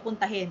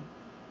 papuntahin.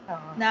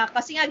 Na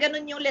kasi nga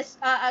ganun yung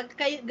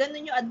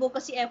ganun yung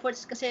advocacy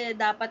efforts kasi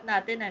dapat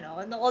natin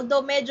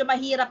although medyo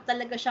mahirap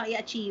talaga siyang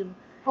i-achieve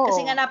kasi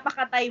nga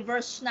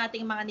napaka-diverse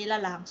nating mga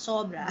nilalang,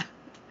 sobra.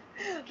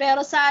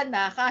 Pero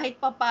sana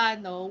kahit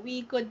papano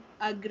we could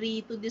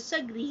agree to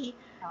disagree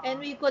and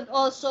we could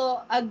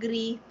also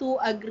agree to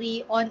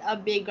agree on a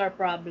bigger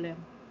problem.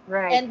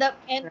 Right. And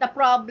the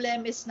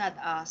problem is not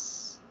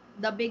us.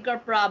 The bigger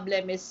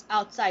problem is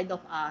outside of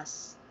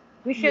us.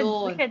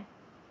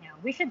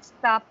 We should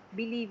stop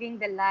believing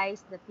the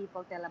lies that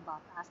people tell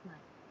about us na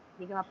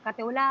hindi ka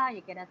mapakatiwala,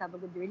 you cannot have a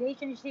good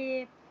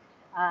relationship,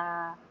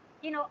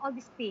 all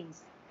these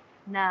things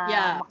na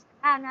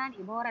makasalanan,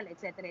 immoral,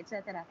 etc.,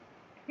 etc.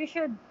 You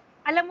should,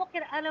 alam mo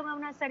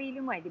na sarili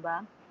mo di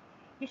ba?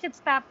 You should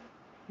stop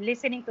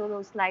listening to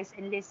those lies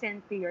and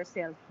listen to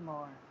yourself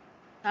more.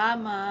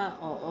 Tama,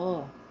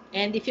 oo.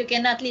 And if you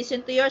cannot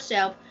listen to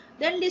yourself,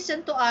 then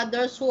listen to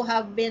others who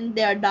have been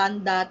there,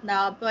 done that,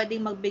 na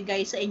pwedeng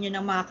magbigay sa inyo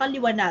ng mga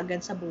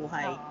kaliwanagan sa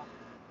buhay.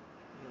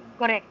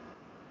 Correct.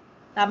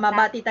 Tama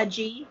ba, Tita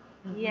G?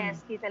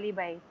 Yes, Tita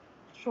Libay.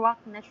 Shuwak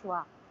na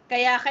shuwak.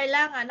 Kaya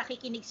kailangan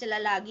nakikinig sila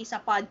lagi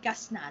sa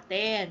podcast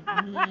natin.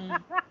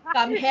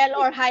 Come hell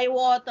or high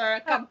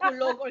water, come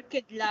kulog or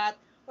kidlat,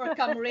 or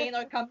come rain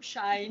or come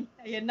shine.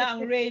 Ayan na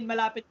ang rain,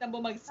 malapit na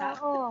bumagsak.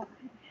 Oo.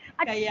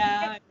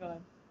 Kaya,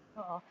 yun.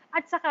 Oo.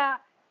 At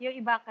saka, yung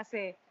iba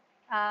kasi,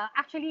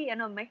 actually,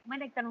 may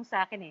nagtanong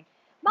sa akin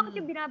bakit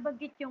yung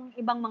binabanggit yung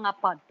ibang mga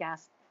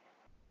podcast?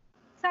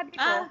 Sabi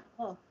ko,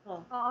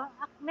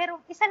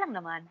 merong isa lang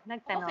naman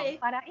nagtanong. Okay.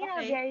 Para,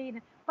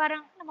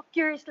 parang,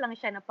 curious lang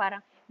siya na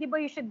parang, di ba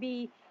you should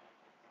be,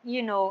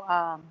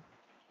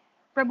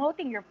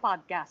 promoting your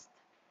podcast?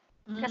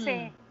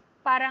 Kasi,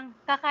 parang,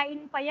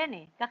 kakain pa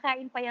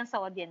yan sa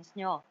audience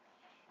nyo.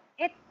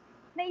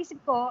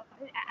 Naisip ko,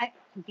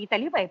 Tita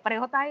Libay,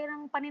 pareho tayo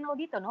ng pananaw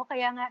dito, no?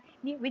 Kaya nga,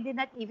 we did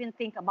not even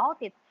think about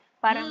it.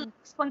 Parang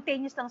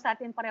spontaneous lang sa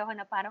atin pareho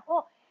na parang,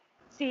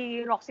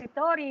 si Roxy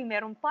Tori,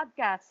 merong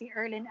podcast, si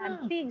Erlyn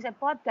Anting, sa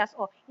podcast,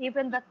 o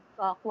even the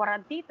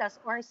Quarantitas,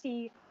 or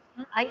si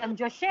I Am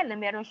Joshelle, na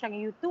meron siyang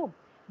YouTube.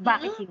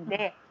 Bakit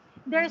hindi?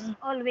 There's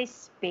always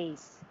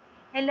space.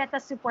 And let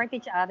us support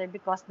each other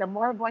because the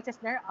more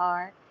voices there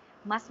are,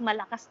 mas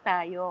malakas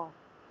tayo.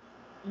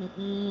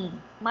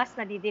 Mas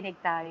nadidinig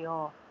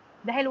tayo.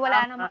 Dahil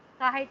wala naman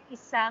kahit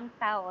isang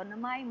tao na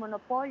may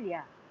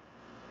monopolya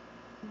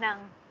ng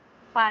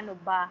paano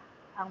ba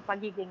ang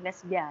pagiging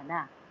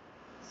lesbiana.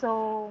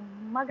 So,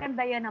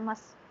 maganda yan na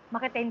mas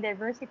makita yung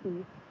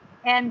diversity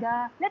and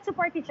let's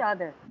support each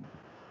other.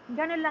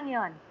 Ganun lang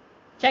yon.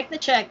 Check na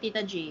check,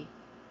 Tita G.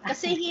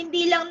 Kasi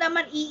hindi lang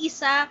naman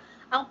iisa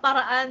ang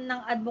paraan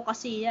ng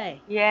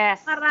advokasya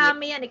Yes.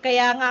 Marami yan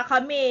Kaya nga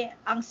kami,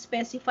 ang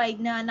specified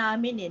na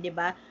namin di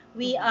ba?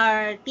 We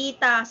are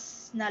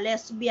titas na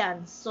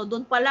lesbians. So,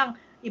 doon pa lang,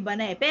 iba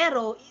na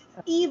Pero,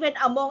 even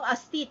among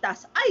us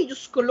titas, ay,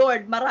 Diyos ko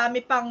Lord, marami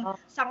pang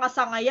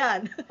sanga-sanga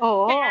yan.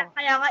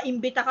 Kaya nga,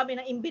 imbita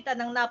kami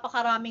ng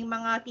napakaraming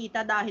mga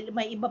tita dahil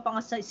may iba pa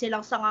nga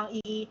silang sangang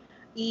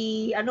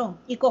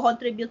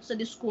i-contribute sa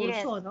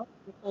diskurso, no?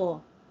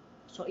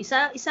 So,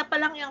 isa pa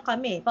lang yan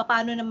kami.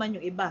 Paano naman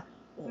yung iba?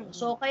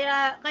 So,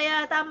 kaya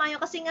tama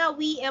yun. Kasi nga,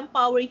 we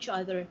empower each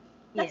other.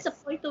 That's the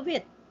point of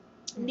it.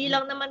 Hindi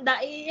lang naman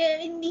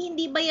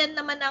hindi ba yan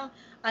naman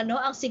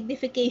ang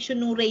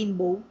signification ng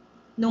rainbow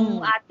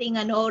nung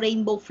ating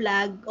rainbow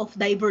flag of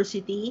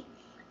diversity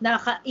na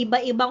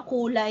iba-ibang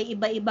kulay,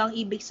 iba-ibang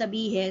ibig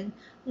sabihin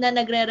na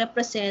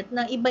nagre-represent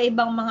ng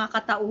iba-ibang mga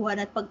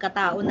katauhan at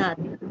pagkatao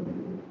natin.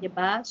 'Di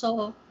ba?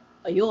 So,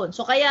 ayun.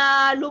 So kaya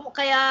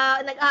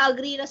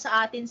nag-a-agree na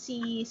sa atin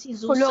si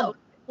Zeus sa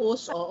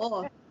Olympus.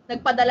 Oo.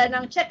 Nagpadala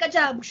ng check ka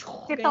dyan.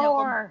 Si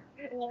Thor.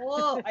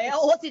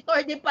 Oo. Si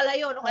Thor din pala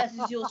yun. O kaya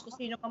si Zeus, kung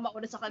sino ka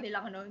mauna sa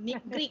kanilang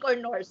Greek or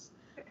Norse.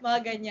 Mga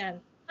ganyan.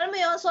 Alam mo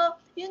yun? So,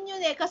 yun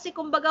eh. Kasi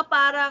kumbaga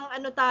parang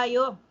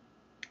tayo,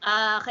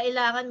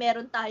 kailangan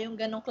meron tayong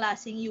ganong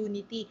klaseng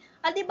unity.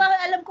 At di ba,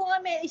 alam ko nga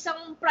may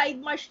isang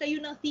Pride March na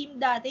yun ang theme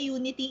dati,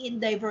 Unity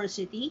in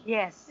Diversity.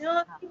 Yes.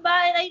 Di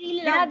ba? I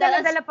really love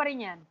that. Dinadala pa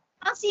rin yan.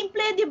 Ang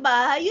simple, di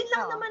ba? Yun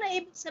lang naman ang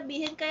ibig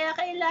sabihin. Kaya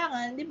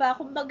kailangan, di ba,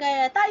 kumbaga,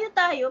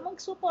 tayo,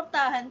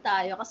 magsuportahan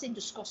tayo. Kasi,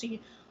 Diyos ko,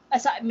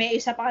 may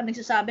isa pa ka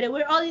nagsasabi,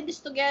 we're all in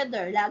this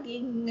together.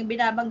 Laging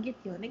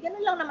binabanggit yun. Ganun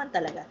lang naman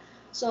talaga.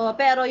 So,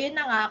 pero yun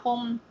na nga,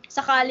 kung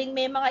sakaling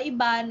may mga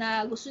iba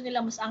na gusto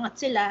nila mas angat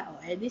sila,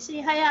 edi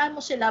hayaan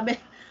mo sila.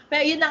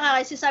 Pero yun na nga,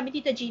 kasi sabi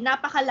Tita G,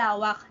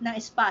 napakalawak ng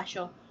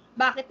espasyo.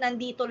 Bakit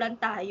nandito lang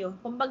tayo?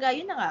 Kumbaga,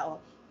 yun na nga,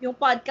 yung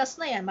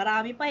podcast na yan,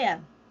 marami pa yan.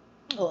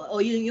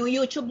 O yung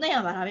YouTube na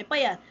yan, marami pa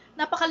yan.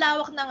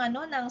 Napakalawak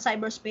ng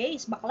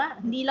cyberspace, bakla.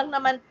 Hindi lang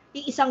naman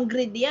isang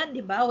grid yan,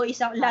 di ba? O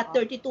isang lot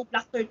 32,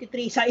 block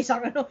 33 sa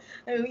isang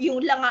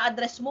yung lang ang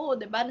address mo,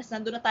 di ba?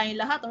 Nandun na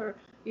tayong lahat or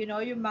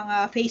yung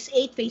mga phase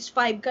 8, phase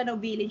 5 ka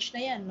village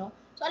na yan, no?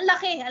 So ang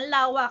laki, ang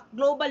lawak,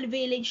 global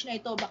village na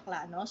ito,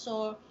 bakla, no?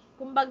 So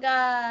kumbaga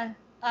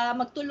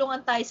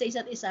magtulungan tayo sa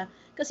isa't isa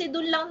kasi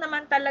doon lang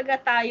naman talaga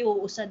tayo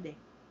uusad eh.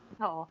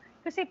 Oo.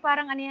 Kasi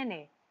parang yan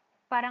eh.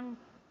 Parang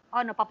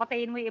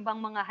papatayin mo yung ibang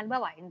mga,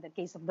 halimbawa, in the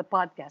case of the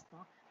podcast,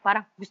 no?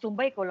 Parang gusto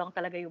ba ikaw lang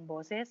talaga yung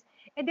boses?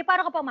 Di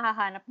paano ka pa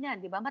mahahanap niyan,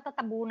 di ba?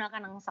 Matatabunan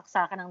ka ng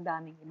saksakan ng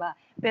daming iba.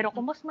 Pero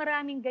kung mas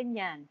maraming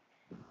ganyan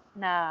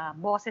na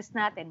boses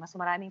natin, mas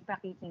maraming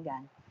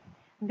pakikinggan,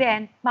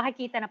 then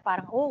makikita na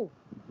parang,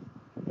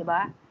 di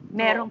ba?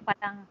 Meron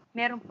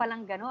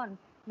palang ganon.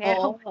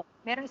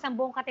 Meron isang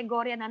buong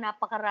kategorya na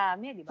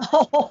napakarami, di ba?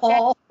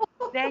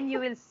 Then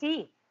you will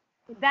see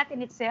that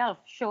in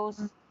itself shows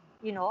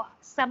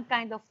some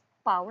kind of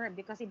power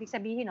because ibig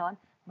sabihin nun,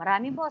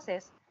 maraming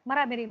boses,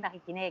 marami rin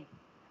nakikinig.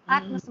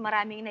 At mas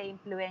maraming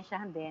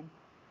na-impluensyahan din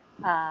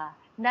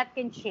that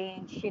can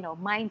change,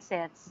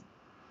 mindsets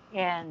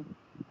and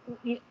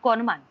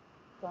kung ano man.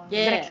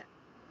 Yes.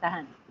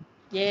 Tahan.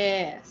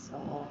 Yes.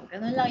 Oo.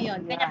 Ganun lang yun.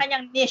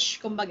 Kanya-kanyang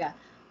niche, kumbaga.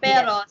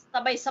 Pero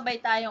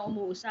sabay-sabay tayong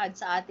umuusad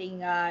sa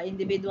ating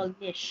individual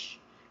niche.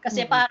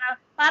 Kasi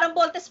parang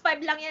Voltes 5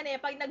 lang yan eh.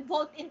 Pag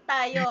nag-vote in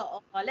tayo,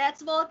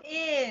 let's vote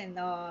in.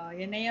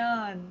 Yun na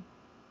yun.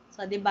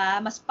 So, di ba?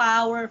 Mas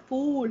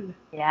powerful.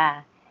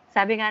 Yeah.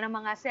 Sabi nga ng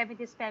mga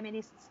 70s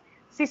feminists,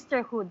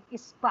 sisterhood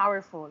is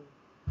powerful.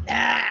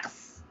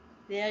 Yes!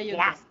 There you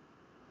go.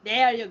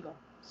 There you go.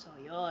 So,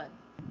 yun.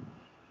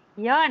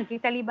 Yun,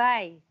 Tita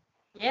Libay.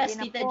 Yes,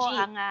 Tita G.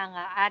 Ang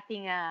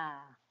ating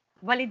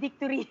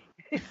valedictory.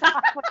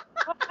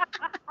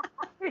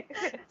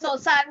 So,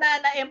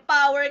 sana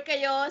na-empower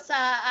kayo sa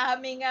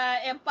aming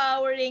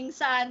empowering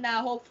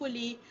sana,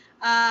 hopefully,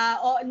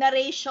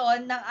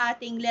 narration ng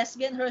ating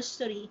lesbian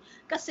history.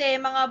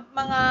 Kasi mga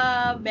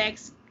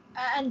Bex,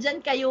 andyan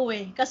kayo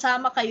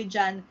kasama kayo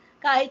dyan.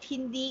 Kahit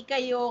hindi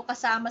kayo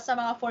kasama sa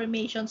mga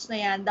formations na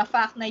yan, the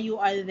fact na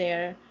you are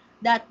there,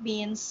 that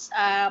means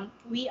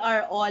we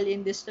are all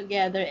in this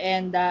together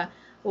and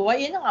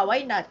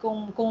why not?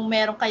 Kung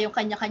meron kayong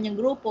kanya-kanyang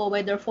grupo,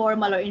 whether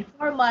formal or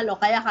informal, o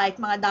kaya kahit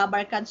mga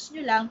dabarkads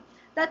nyo lang,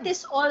 that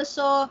is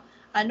also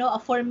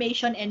a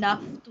formation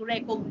enough to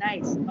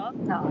recognize, no?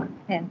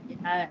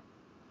 Yeah.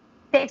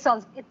 It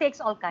takes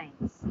all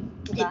kinds.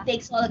 Diba? It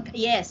takes all,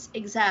 yes,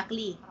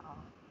 exactly.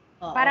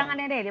 Oo. Parang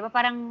di ba?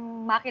 Parang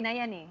makina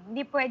yan eh.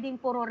 Hindi pwedeng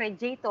puro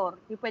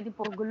radiator, hindi pwedeng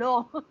puro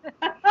gulong.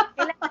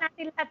 Kailangan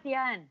natin lahat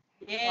yan.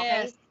 Yes.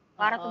 Okay?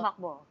 Para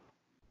tumakbo.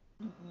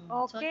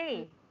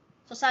 Okay.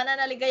 So sana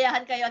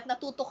naligayahan kayo at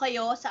natuto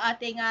kayo sa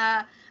ating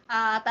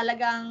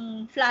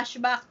talagang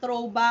flashback,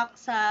 throwback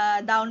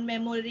sa down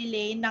memory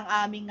lane ng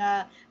aming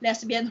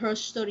lesbian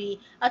history.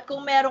 At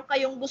kung meron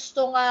kayong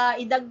gustong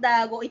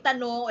idagdag o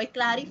itanong o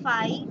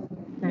i-clarify,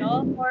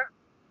 no? Or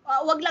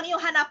wag lang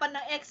yung hanapan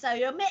ng ex.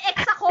 May ex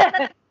ako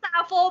na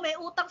nagsafo, may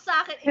utang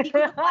sa akin, hindi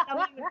ko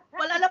na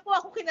wala na po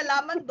ako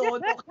kinalaman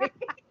doon. Okay?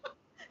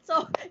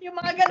 So, yung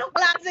mga ganong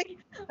klaseng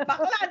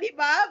bakla, di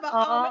ba?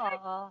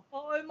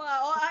 Oo, yung mga,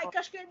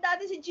 crush ko yung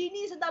dati si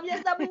Jeannie sa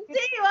WSWC,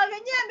 mga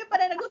ganyan, may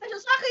pananagutan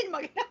siya sa akin,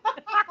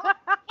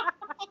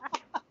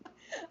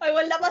 ay,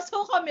 wala mas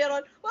ko kami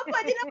ron. Well,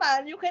 pwede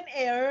naman, you can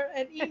air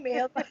an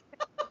email.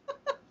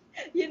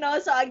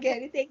 So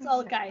again, it takes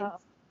all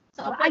kinds.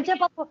 So,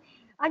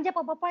 Andiyan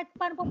pa ba,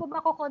 paano po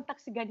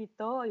makokontakt si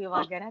ganito? Yung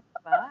mga ganun,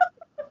 diba?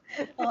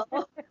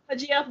 Oo.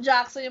 GF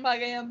Jackson, yung mga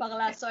ganyan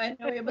bakla. So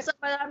anyway, basta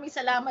maraming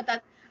salamat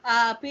at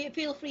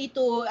feel free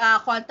to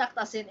contact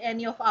us in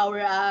any of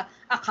our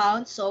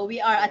accounts. So we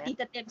are at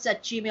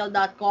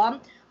titatibs@gmail.com.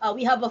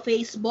 We have a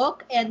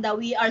Facebook and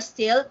we are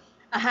still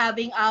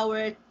having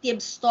our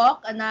tips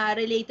talk na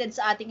related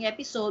sa ating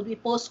episode, we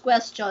post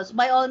questions.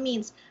 By all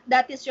means,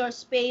 that is your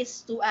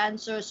space to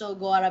answer. So,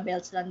 Gora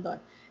Bells lang doon.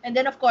 And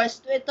then, of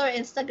course, Twitter,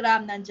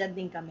 Instagram, nandyan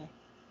din kami.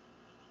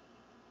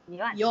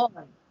 Yun.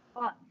 Yun.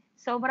 Oh,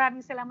 so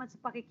maraming salamat sa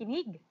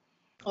pakikinig.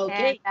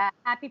 Okay. And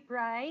happy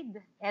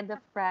Pride, end of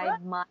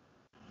Pride month.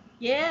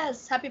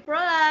 Yes, happy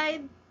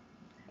Pride.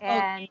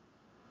 And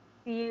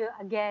see you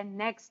again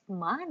next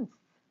month.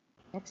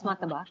 Next month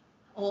na ba?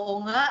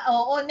 Oo nga.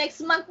 Oo, next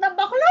month na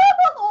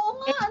baklabang. Oo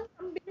nga.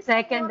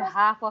 Second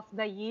half of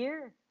the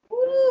year.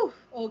 Woo!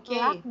 Okay.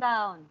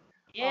 Lockdown.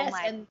 Yes,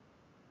 Oh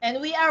and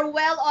we are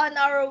well on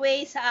our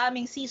way sa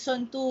aming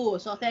season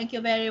 2. So thank you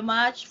very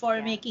much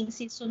for making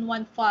season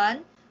 1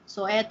 fun.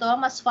 So eto,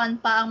 mas fun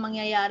pa ang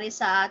mangyayari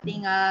sa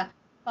ating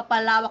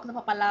papalawak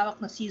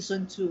na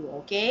season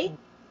 2. Okay?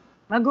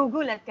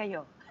 Magugulat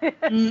kayo.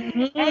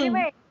 Mm-hmm.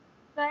 Anyway,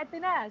 so ito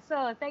na.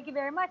 So thank you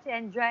very much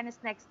and join us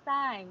next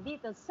time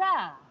dito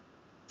sa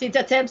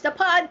Tita Tibs, the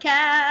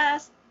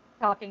podcast.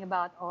 Talking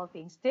about all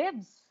things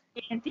Tibs.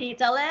 And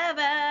Tita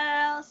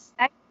Levels.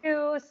 Thank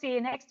you. See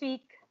you next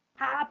week.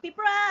 Happy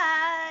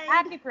Pride!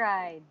 Happy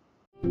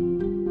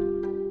Pride!